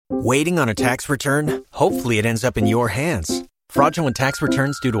Waiting on a tax return? Hopefully it ends up in your hands. Fraudulent tax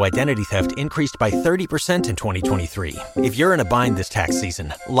returns due to identity theft increased by 30% in 2023. If you're in a bind this tax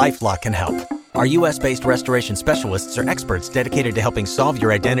season, LifeLock can help. Our U.S.-based restoration specialists are experts dedicated to helping solve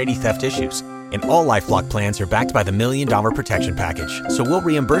your identity theft issues. And all LifeLock plans are backed by the $1 Million Protection Package. So we'll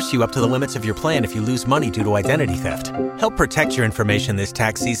reimburse you up to the limits of your plan if you lose money due to identity theft. Help protect your information this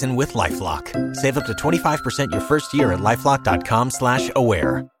tax season with LifeLock. Save up to 25% your first year at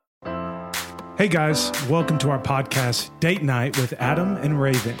LifeLock.com/aware. Hey guys, welcome to our podcast, Date Night with Adam and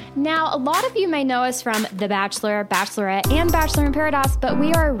Raven. Now, a lot of you may know us from The Bachelor, Bachelorette, and Bachelor in Paradise, but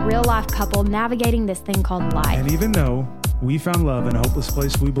we are a real-life couple navigating this thing called life. And even though we found love in a hopeless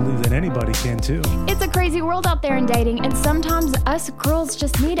place, we believe that anybody can too. It's a crazy world out there in dating, and sometimes us girls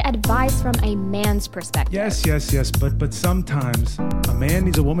just need advice from a man's perspective. Yes, but sometimes a man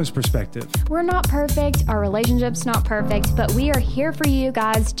needs a woman's perspective. We're not perfect, our relationship's not perfect, but we are here for you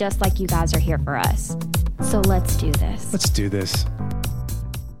guys just like you guys are here for us. So let's do this. Let's do this.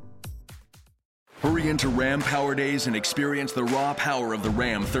 Hurry into Ram Power Days and experience the raw power of the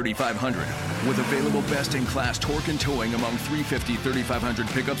Ram 3500. With available best-in-class torque and towing among 350 3500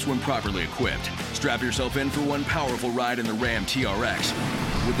 pickups when properly equipped. Strap yourself in for one powerful ride in the Ram TRX.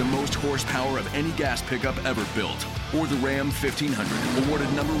 With the most horsepower of any gas pickup ever built. Or the Ram 1500, awarded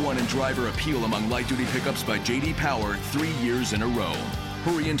 #1 in driver appeal among light-duty pickups by J.D. Power 3 years in a row.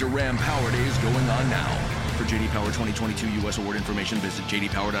 Hurry into Ram Power Days going on now. For J.D. Power 2022 U.S. award information, visit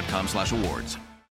jdpower.com/awards.